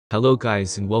Hello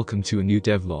guys and welcome to a new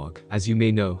devlog. As you may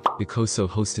know, Icoso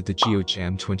hosted the Geo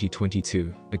Jam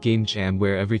 2022, a game jam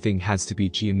where everything has to be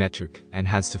geometric and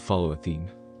has to follow a theme.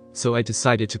 So I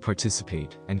decided to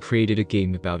participate and created a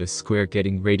game about a square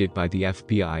getting raided by the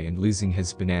FBI and losing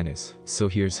his bananas. So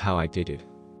here's how I did it.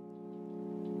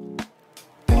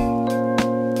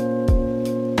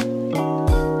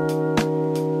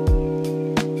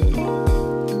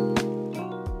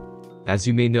 As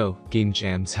you may know, game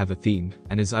jams have a theme,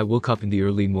 and as I woke up in the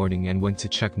early morning and went to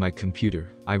check my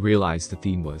computer, I realized the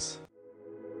theme was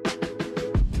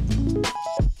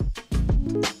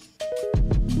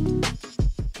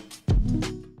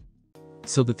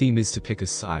So the theme is to pick a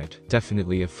side,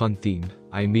 definitely a fun theme.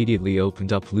 I immediately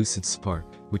opened up Lucid Spark,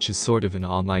 which is sort of an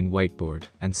online whiteboard,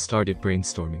 and started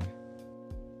brainstorming.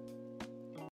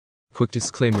 Quick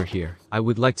disclaimer here, I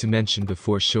would like to mention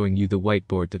before showing you the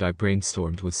whiteboard that I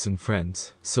brainstormed with some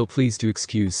friends, so please do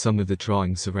excuse some of the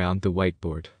drawings around the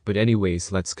whiteboard, but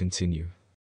anyways let's continue.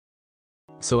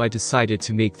 So I decided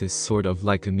to make this sort of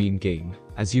like a meme game.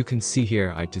 As you can see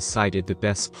here, I decided the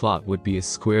best plot would be a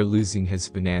square losing his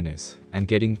bananas and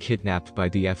getting kidnapped by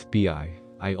the FBI.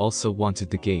 I also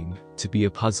wanted the game to be a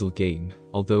puzzle game,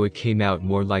 although it came out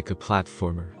more like a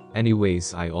platformer.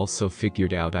 Anyways, I also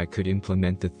figured out I could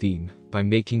implement the theme by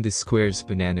making the square's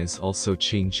bananas also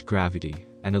change gravity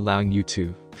and allowing you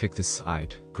to pick the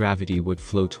side gravity would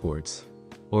flow towards.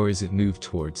 Or is it move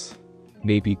towards?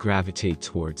 Maybe gravitate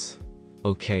towards.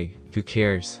 Okay, who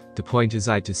cares? The point is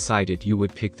I decided you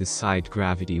would pick the side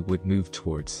gravity would move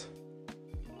towards.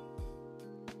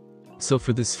 So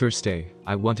for this first day,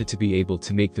 I wanted to be able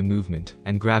to make the movement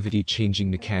and gravity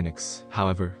changing mechanics.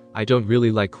 However, I don't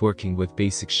really like working with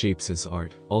basic shapes as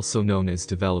art, also known as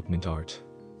development art.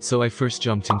 So I first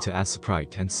jumped into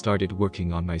Sprite and started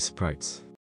working on my sprites.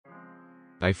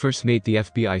 I first made the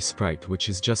FBI sprite, which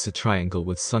is just a triangle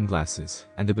with sunglasses,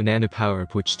 and the banana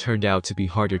power-up, which turned out to be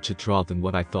harder to draw than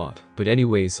what I thought. But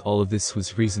anyways, all of this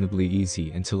was reasonably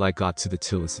easy until I got to the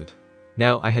tillicid.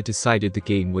 Now I had decided the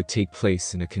game would take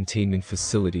place in a containment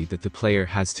facility that the player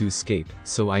has to escape,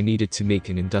 so I needed to make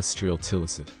an industrial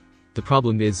tillicid. The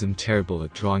problem is I'm terrible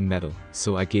at drawing metal,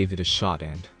 so I gave it a shot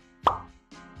and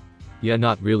yeah,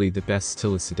 not really the best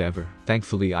tillicid ever.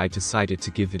 Thankfully I decided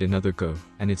to give it another go,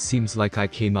 and it seems like I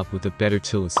came up with a better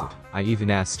tillicid. I even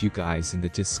asked you guys in the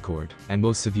Discord, and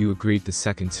most of you agreed the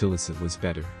second tillicid was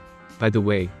better. By the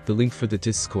way, the link for the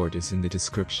Discord is in the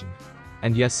description.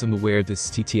 And yes, I'm aware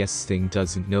this TTS thing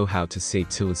doesn't know how to say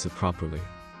tillicid properly.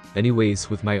 Anyways,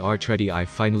 with my art ready, I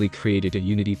finally created a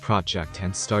Unity project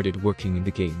and started working in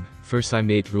the game. First I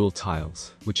made rule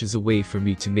tiles, which is a way for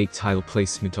me to make tile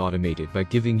placement automated by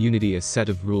giving Unity a set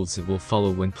of rules it will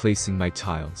follow when placing my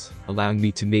tiles, allowing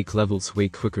me to make levels way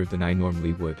quicker than I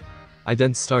normally would. I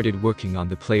then started working on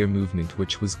the player movement,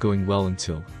 which was going well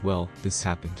until, well, this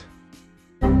happened.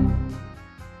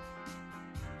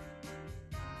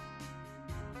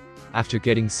 After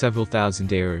getting several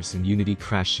thousand errors and Unity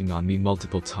crashing on me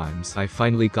multiple times, I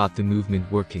finally got the movement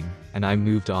working, and I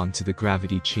moved on to the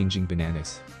gravity changing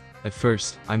bananas. At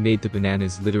first, I made the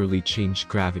bananas literally change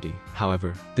gravity.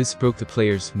 However, this broke the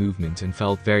player's movement and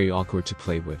felt very awkward to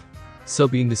play with. So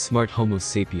being the smart homo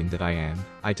sapien that I am,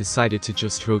 I decided to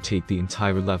just rotate the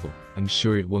entire level. I'm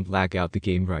sure it won't lag out the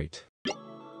game right.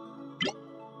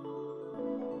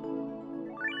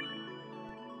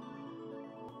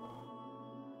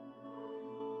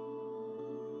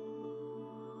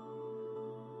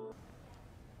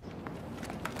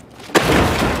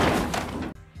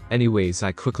 Anyways,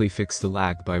 I quickly fixed the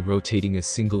lag by rotating a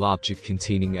single object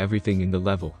containing everything in the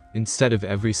level, instead of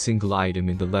every single item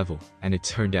in the level, and it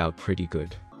turned out pretty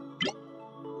good.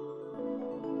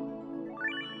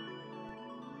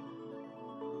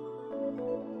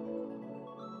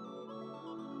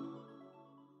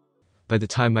 By the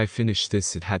time I finished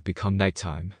this, it had become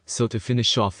nighttime, so to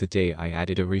finish off the day I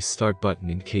added a restart button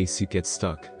in case you get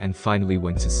stuck, and finally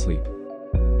went to sleep.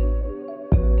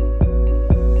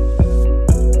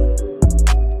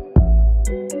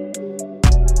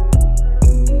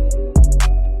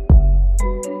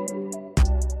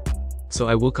 So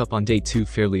I woke up on day 2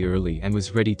 fairly early and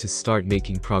was ready to start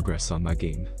making progress on my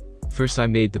game. First I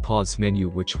made the pause menu,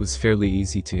 which was fairly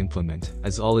easy to implement,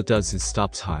 as all it does is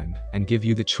stop time and give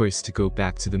you the choice to go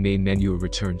back to the main menu or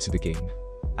return to the game.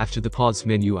 After the pause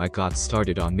menu, I got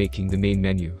started on making the main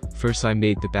menu. First I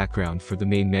made the background for the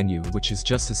main menu, which is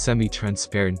just a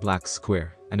semi-transparent black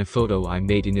square, and a photo I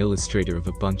made in Illustrator of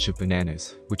a bunch of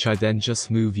bananas, which I then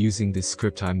just move using this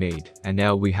script I made, and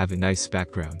now we have a nice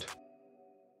background.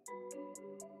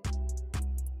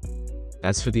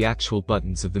 As for the actual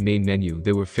buttons of the main menu,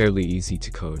 they were fairly easy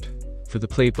to code. For the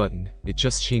play button, it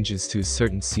just changes to a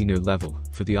certain scene or level.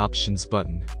 For the options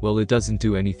button, well, it doesn't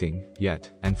do anything yet.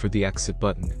 And for the exit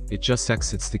button, it just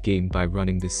exits the game by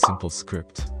running this simple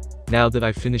script. Now that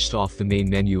I finished off the main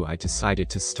menu, I decided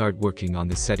to start working on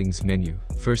the settings menu.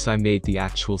 First, I made the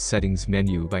actual settings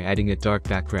menu by adding a dark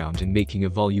background and making a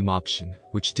volume option,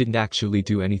 which didn't actually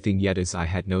do anything yet as I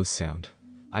had no sound.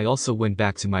 I also went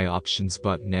back to my options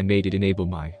button and made it enable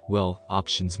my, well,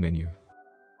 options menu.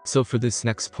 So for this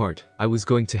next part, I was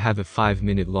going to have a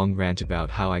 5-minute long rant about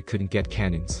how I couldn't get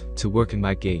cannons to work in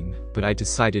my game, but I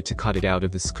decided to cut it out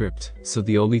of the script. So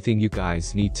the only thing you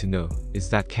guys need to know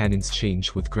is that cannons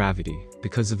change with gravity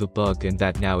because of a bug, and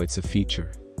that now it's a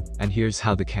feature. And here's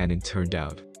how the cannon turned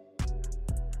out.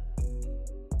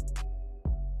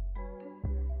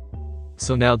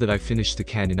 So now that I finished the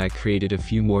cannon, I created a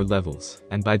few more levels,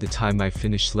 and by the time I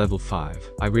finished level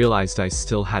 5, I realized I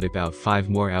still had about 5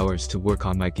 more hours to work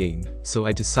on my game, so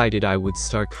I decided I would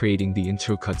start creating the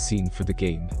intro cutscene for the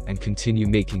game, and continue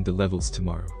making the levels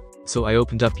tomorrow. So I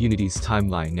opened up Unity's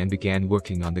timeline and began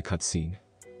working on the cutscene.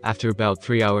 After about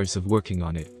 3 hours of working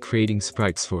on it, creating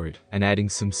sprites for it, and adding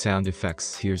some sound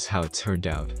effects, here's how it turned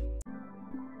out.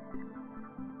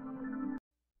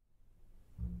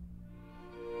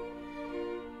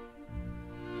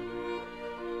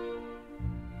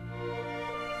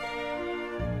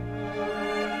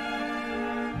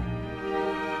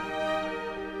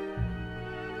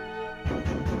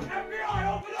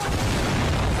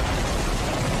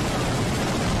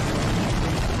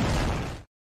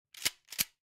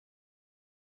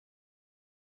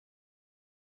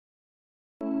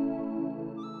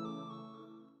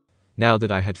 Now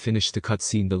that I had finished the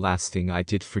cutscene, the last thing I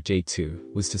did for day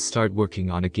 2 was to start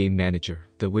working on a game manager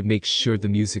that would make sure the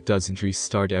music doesn't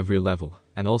restart every level,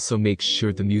 and also make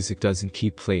sure the music doesn't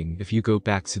keep playing if you go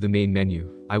back to the main menu.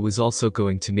 I was also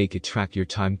going to make it track your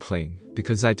time playing,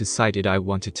 because I decided I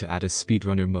wanted to add a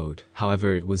speedrunner mode.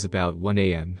 However, it was about 1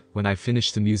 AM when I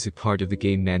finished the music part of the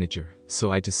game manager,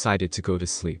 so I decided to go to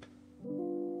sleep.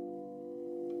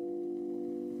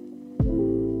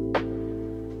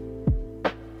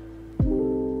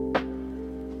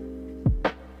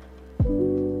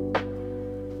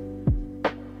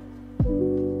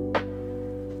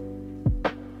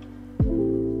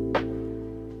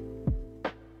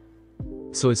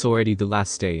 So it's already the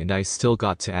last day and I still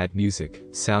got to add music,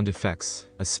 sound effects,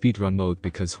 a speedrun mode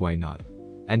because why not?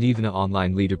 And even an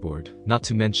online leaderboard, not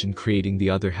to mention creating the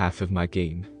other half of my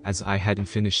game, as I hadn't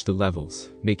finished the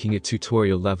levels, making a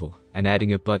tutorial level, and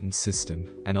adding a button system,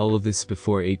 and all of this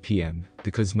before 8 PM,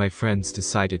 because my friends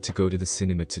decided to go to the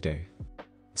cinema today.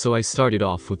 So I started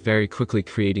off with very quickly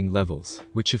creating levels,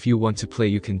 which if you want to play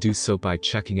you can do so by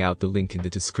checking out the link in the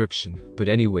description. But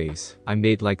anyways, I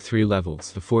made like 3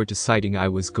 levels before deciding I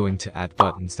was going to add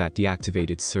buttons that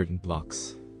deactivated certain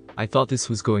blocks. I thought this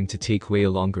was going to take way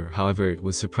longer, however it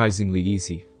was surprisingly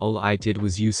easy. All I did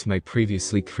was use my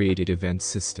previously created event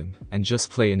system, and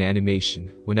just play an animation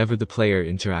whenever the player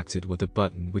interacted with a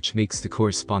button, which makes the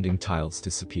corresponding tiles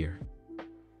disappear.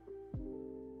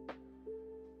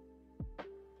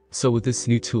 So with this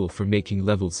new tool for making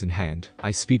levels in hand,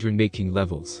 I speedrun making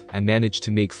levels, and managed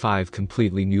to make 5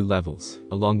 completely new levels,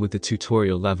 along with the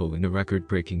tutorial level in a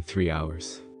record-breaking 3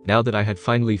 hours. Now that I had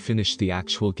finally finished the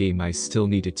actual game, I still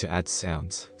needed to add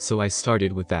sounds, so I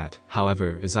started with that.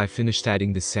 However, as I finished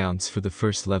adding the sounds for the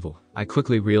first level, I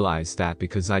quickly realized that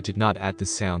because I did not add the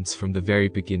sounds from the very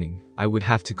beginning, I would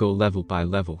have to go level by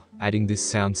level, adding these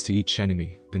sounds to each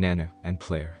enemy, banana, and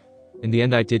player. In the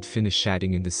end I did finish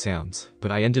adding in the sounds,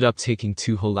 but I ended up taking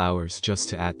 2 whole hours just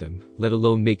to add them, let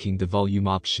alone making the volume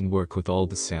option work with all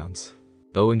the sounds.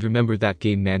 Oh, and remember that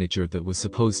game manager that was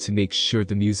supposed to make sure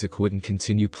the music wouldn't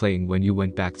continue playing when you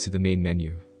went back to the main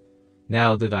menu.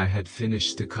 Now that I had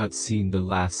finished the cutscene, the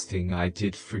last thing I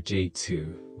did for day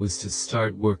 2 was to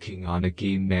start working on a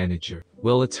game manager.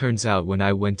 Well, it turns out when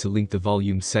I went to link the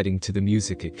volume setting to the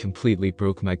music, it completely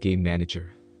broke my game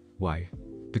manager. Why?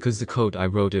 Because the code I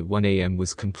wrote at 1 AM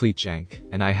was complete jank,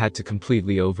 and I had to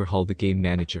completely overhaul the game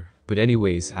manager. But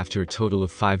anyways, after a total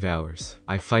of 5 hours,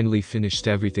 I finally finished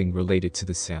everything related to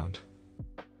the sound.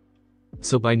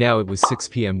 So by now it was 6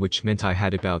 PM, which meant I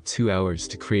had about 2 hours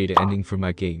to create an ending for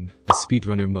my game, a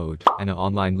speedrunner mode, and an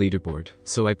online leaderboard.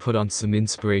 So I put on some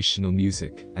inspirational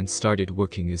music, and started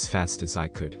working as fast as I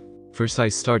could. First I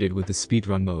started with the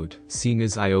speedrun mode. Seeing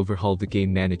as I overhauled the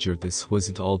game manager, this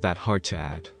wasn't all that hard to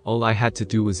add. All I had to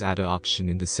do was add an option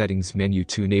in the settings menu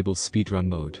to enable speedrun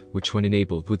mode, which when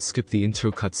enabled would skip the intro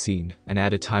cutscene, and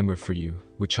add a timer for you,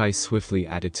 which I swiftly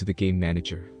added to the game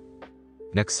manager.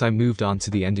 Next I moved on to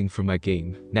the ending for my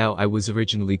game. Now I was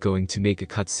originally going to make a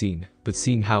cutscene, but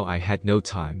seeing how I had no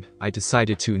time, I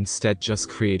decided to instead just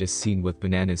create a scene with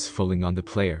bananas falling on the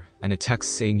player, and a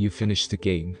text saying you finished the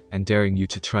game, and daring you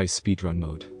to try speedrun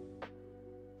mode.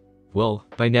 Well,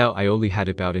 by now I only had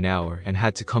about an hour and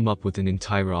had to come up with an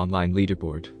entire online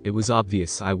leaderboard. It was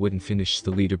obvious I wouldn't finish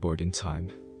the leaderboard in time.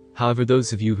 However,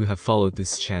 those of you who have followed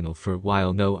this channel for a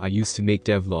while know I used to make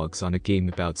devlogs on a game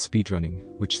about speedrunning,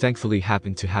 which thankfully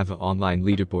happened to have an online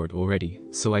leaderboard already,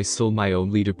 so I stole my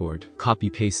own leaderboard,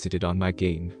 copy-pasted it on my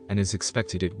game, and as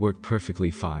expected it worked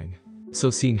perfectly fine. So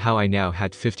seeing how I now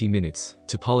had 50 minutes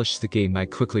to polish the game, I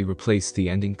quickly replaced the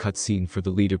ending cutscene for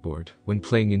the leaderboard when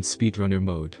playing in speedrunner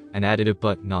mode, and added a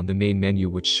button on the main menu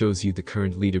which shows you the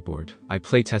current leaderboard. I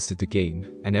playtested the game,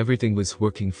 and everything was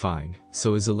working fine,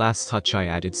 so as a last touch I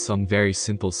added some very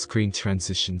simple screen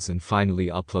transitions and finally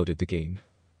uploaded the game.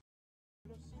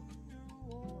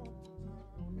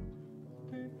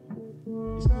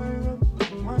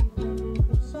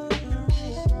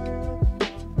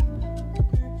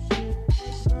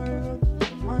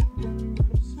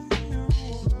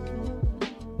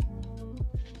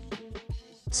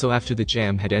 So after the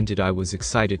jam had ended, I was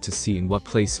excited to see in what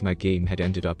place my game had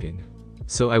ended up in.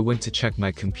 So I went to check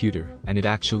my computer, and it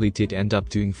actually did end up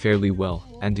doing fairly well,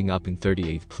 ending up in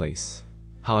 38th place.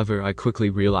 However, I quickly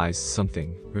realized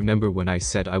something. Remember when I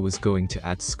said I was going to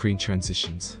add screen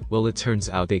transitions? Well, it turns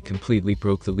out they completely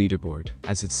broke the leaderboard,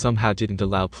 as it somehow didn't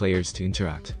allow players to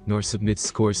interact, nor submit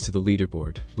scores to the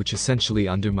leaderboard, which essentially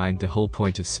undermined the whole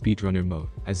point of speedrunner mode,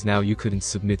 as now you couldn't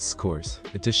submit scores.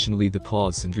 Additionally, the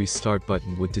pause and restart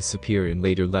button would disappear in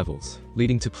later levels,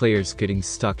 leading to players getting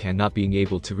stuck and not being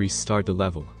able to restart the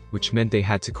level, which meant they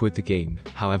had to quit the game.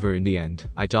 However, in the end,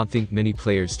 I don't think many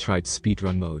players tried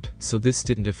speedrun mode, so this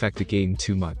didn't affect the game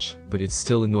too much, but it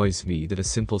still annoys me that a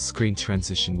simple screen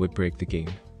transition would break the game.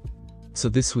 So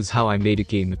this was how I made a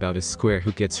game about a square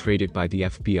who gets raided by the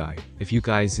FBI. If you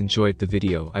guys enjoyed the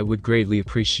video, I would greatly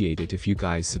appreciate it if you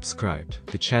guys subscribed.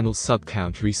 The channel's sub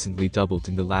count recently doubled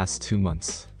in the last 2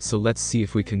 months, so let's see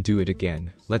if we can do it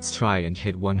again. Let's try and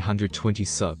hit 120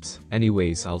 subs.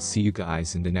 Anyways, I'll see you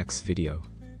guys in the next video.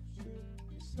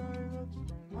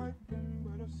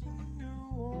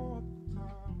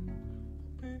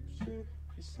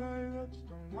 Say that you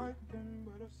don't like them,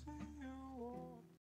 but I've seen you all